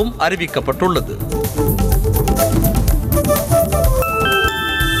நடைபெறவுள்ளதாகவும் அறிவிக்கப்பட்டுள்ளது.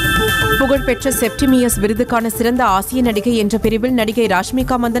 புகழ்பெற்ற செப்டிமியஸ் விருதுக்கான சிறந்த ஆசிய நடிகை என்ற பிரிவில் நடிகை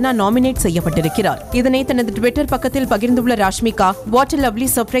ராஷ்மிகா மந்தனா நாமினேட் செய்யப்பட்டிருக்கிறார். இதனை தனது ட்விட்டர் பக்கத்தில் பகிர்ந்துள்ள Rashmika, what a lovely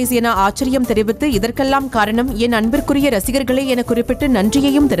surprise என ஆச்சரியம் தெரிவித்து இதற்கெல்லாம் காரணம் என் அன்பிற்குரிய ரசிகர்களே என குறிப்பிட்டு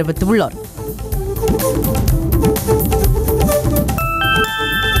நன்றியையும் தெரிவித்துள்ளார்.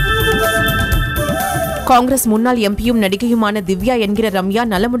 காங்கிரஸ் முன்னாள் எம்பியும் நடிகையுமான திவ்யா என்கிற ரம்யா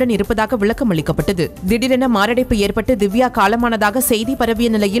நலமுடன் இருப்பதாக விளக்கம் அளிக்கப்பட்டது. திடீரென மாரடைப்பு ஏற்பட்டு திவ்யா காலமானதாக செய்தி பரவிய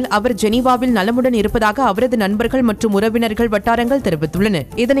நிலையில் அவர் ஜெனீவாவில் நலமுடன் இருப்பதாக அவரது நண்பர்கள் மற்றும் உறவினர்கள் வட்டாரங்கள் தெரிவித்துள்ளன.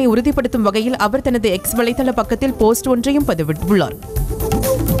 இதனை உறுதிப்படுத்தும் வகையில் அவர் தனது எக்ஸ் வலைதள பக்கத்தில் போஸ்ட் ஒன்றையும் பதிவிட்டுள்ளார்.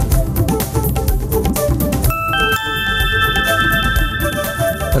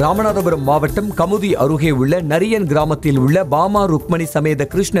 ராமநாதபுரம் மாவட்டம் கமுதி அருகே உள்ள நரியன் கிராமத்தில் உள்ள பாமா ருக்மணி சமேத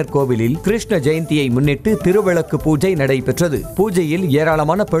கிருஷ்ணர் கோவிலில் கிருஷ்ண ஜெயந்தியை முன்னிட்டு திருவிளக்கு பூஜை நடைபெற்றது. பூஜையில்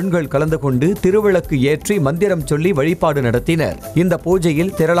ஏராளமான பெண்கள் கலந்து கொண்டு திருவிளக்கு ஏற்றி மந்திரம் சொல்லி வழிபாடு நடத்தினர். இந்த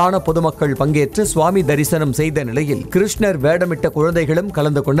பூஜையில் திரளான பொதுமக்கள் பங்கேற்று சுவாமி தரிசனம் செய்த நிலையில் கிருஷ்ணர் வேடமிட்ட குழந்தைகளும்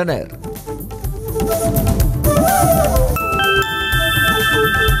கலந்து கொண்டனர்.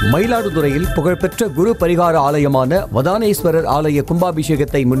 மயிலாடுதுறையில் புகழ்பெற்ற குரு பரிகார ஆலயமான வதானேஸ்வரர் ஆலய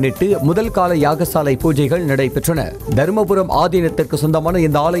கும்பாபிஷேகத்தை முன்னிட்டு முதல் கால யாகசாலை பூஜைகள் நடைபெற்றன. தருமபுரம் ஆதீனத்திற்கு சொந்தமான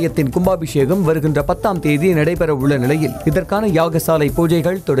இந்த ஆலயத்தின் கும்பாபிஷேகம் வருகின்ற 10ஆம் தேதி நடைபெற உள்ள நிலையில் இதற்கான யாகசாலை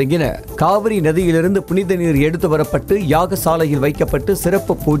பூஜைகள் தொடங்கின. காவிரி நதியிலிருந்து புனித நீர் எடுத்து வரப்பட்டு யாகசாலையில் வைக்கப்பட்டு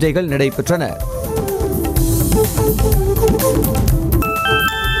சிறப்பு பூஜைகள் நடைபெற்றன.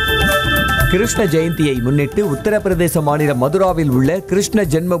 கிருஷ்ண ஜெயந்தியை முன்னிட்டு உத்தரப்பிரதேச மாநிலம் மதுராவில் உள்ள கிருஷ்ண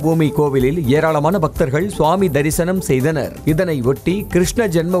ஜென்மபூமி கோவிலில் ஏராளமான பக்தர்கள் சுவாமி தரிசனம் செய்தனர். இதனை ஒட்டி கிருஷ்ண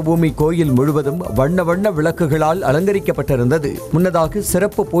ஜென்மபூமி கோயில் முழுவதும் வண்ண வண்ண விளக்குகளால் அலங்கரிக்கப்பட்டிருந்தது. முன்னதாக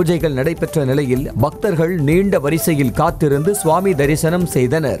சிறப்பு பூஜைகள் நடைபெற்ற நிலையில் பக்தர்கள் நீண்ட வரிசையில் காத்திருந்து சுவாமி தரிசனம்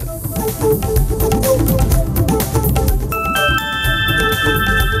செய்தனர்.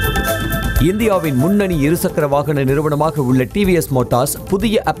 இந்தியாவின் முன்னணி இருசக்கர வாகன நிறுவனமாக உள்ள டிவிஎஸ் மோட்டார்ஸ்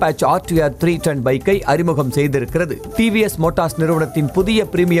புதிய அப்பாச் RTR 3 டன் பைக்கை அறிமுகம் செய்திருக்கிறது. டிவிஎஸ் மோட்டார்ஸ் நிறுவனத்தின் புதிய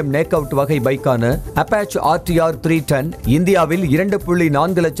பிரீமியம் நேக் அவுட் வகை பைக்கான அப்பாச் RTR 3 டன் இந்தியாவில்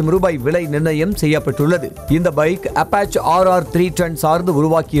 2.4 லட்சம் ரூபாய் விலை நிர்ணயம் செய்யப்பட்டுள்ளது. இந்த பைக் அப்பாச் RR 3 டன் சார்ந்து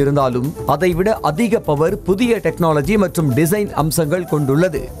உருவாக்கியிருந்தாலும் அதைவிட அதிக பவர், புதிய டெக்னாலஜி மற்றும் டிசைன் அம்சங்கள்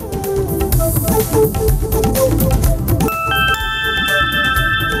கொண்டுள்ளது.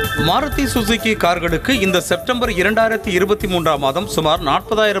 மாருதி சுசுகி கார்களுக்கு இந்த செப்டம்பர் 2023 மாதம் சுமார்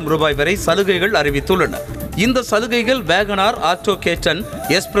 40,000 ரூபாய் வரை சலுகைகள் அறிவித்துள்ளன. இந்த சலுகைகள் வேகனார், ஆல்டோ கேட்டன்,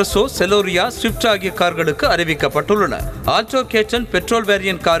 எஸ்பிரஸோ, செலோரியா, ஸ்விஃப்ட் ஆகிய கார்களுக்கு அறிவிக்கப்பட்டுள்ளன. ஆல்டோ கேட்டன் பெட்ரோல்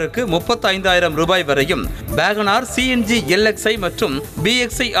வேரியன்ட் காருக்கு 35,000 ரூபாய் வரையும், வேகனார், CNG, LXI மற்றும்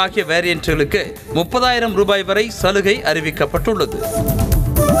BXI ஆகிய வேரியன்ட்களுக்கு 30,000 ரூபாய் வரை சலுகை அறிவிக்கப்பட்டுள்ளது.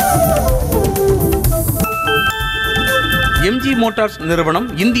 MG மோட்டார்ஸ் நிறுவனம்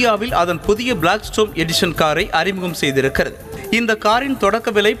இந்தியாவில் அதன் புதிய பிளாக் ஸ்டோம் எடிஷன் காரை அறிமுகம் செய்திருக்கிறது. இந்த காரின் தொடக்க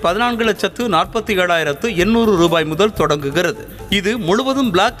விலை 14,47,800 ரூபாய் முதல் தொடங்குகிறது. இது முழுவதும்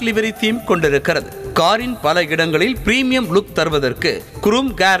பிளாக் லிவரி தீம் கொண்டிருக்கிறது. காரின் பல இடங்களில் பிரீமியம் லுக் தருவதற்கு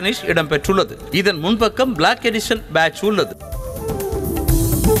குரூம் கார்னிஷ் இடம்பெற்றுள்ளது. இதன் முன்பக்கம் பிளாக் எடிஷன் பேட்ச் உள்ளது.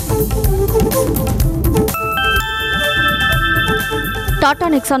 டாடா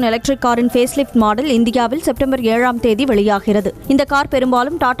நெக்ஸான் எலக்ட்ரிக் காரின் ஃபேஸ்லிஃப்ட் மாடல் இந்தியாவில் செப்டம்பர் 7ஆம் தேதி வெளியாகிறது. இந்த கார்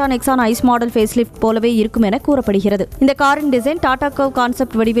பெரும்பாலும் Tata Nexon ice model facelift போலவே இருக்கும் என கூறப்படுகிறது. இந்த காரின் டிசைன் டாடா கர்வ்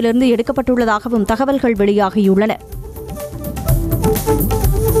கான்செப்ட் வடிவிலிருந்து எடுக்கப்பட்டுள்ளதாகவும் தகவல்கள் வெளியாகியுள்ளன.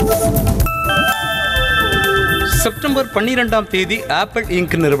 செப்டம்பர் 12ஆம் தேதி ஆப்பிள்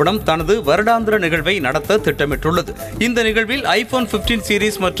இன்க் நிறுவனம் தனது வருடாந்திர நிகழ்வை நடத்த திட்டமிட்டுள்ளது. இந்த நிகழ்வில் iPhone 15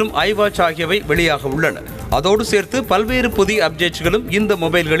 சீரிஸ் மற்றும் iWatch ஆகியவை வெளியாக உள்ளன. அதோடு சேர்த்து பல்வேறு புதிய அப்டேட்களும் இந்த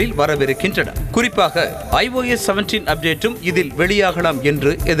மொபைல்களில் வரவிருக்கின்றன. குறிப்பாக iOS 17 அப்டேட்டும் இதில் வெளியாகலாம்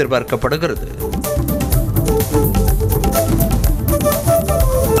என்று எதிர்பார்க்கப்படுகிறது.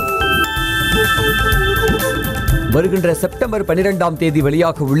 வருகின்ற செப்டம்பர் 12ஆம் தேதி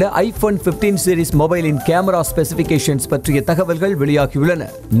வெளியாக உள்ள iPhone 15 சீரிஸ் மொபைலின் கேமரா ஸ்பெசிபிகேஷன்ஸ் பற்றிய தகவல்கள் வெளியாகியுள்ளன.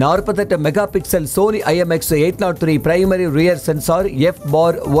 48 mega pixel Sony IMX 803 primary rear sensor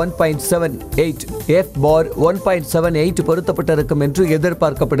f/1.78 பொருத்தப்பட்டிருக்கும் என்று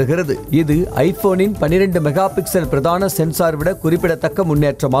எதிர்பார்க்கப்படுகிறது. இது ஐபோனின் 12 மெகா பிக்சல் பிரதான சென்சார் விட குறிப்பிடத்தக்க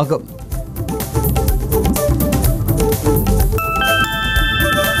முன்னேற்றமாகும்.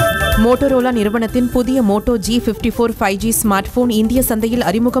 மோட்டோரோலா நிறுவனத்தின் புதிய Moto G54 5G smart phone இந்திய சந்தையில்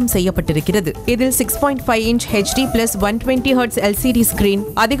அறிமுகம் செய்யப்பட்டிருக்கிறது. இதில் 6.5 inch HD plus 120 Hz LCD screen,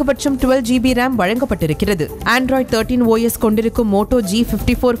 அதிகபட்சம் 12 GB RAM வழங்கப்பட்டிருக்கிறது. Android 13 OS கொண்டிருக்கும் Moto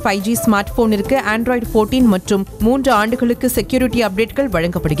G54 5G smart போனிற்கு Android 14 மற்றும் 3 ஆண்டுகளுக்கு செக்யூரிட்டி அப்டேட்கள்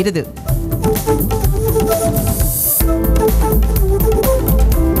வழங்கப்படுகிறது.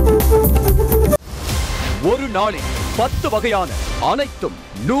 ஒரு நாளில் 10 வகையான அனைத்தும்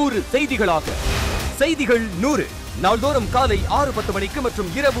 100 செய்திகளாக. செய்திகள் 100 நாள்தோறும் காலை 6:10 மணிக்கு மற்றும்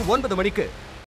இரவு 9 மணிக்கு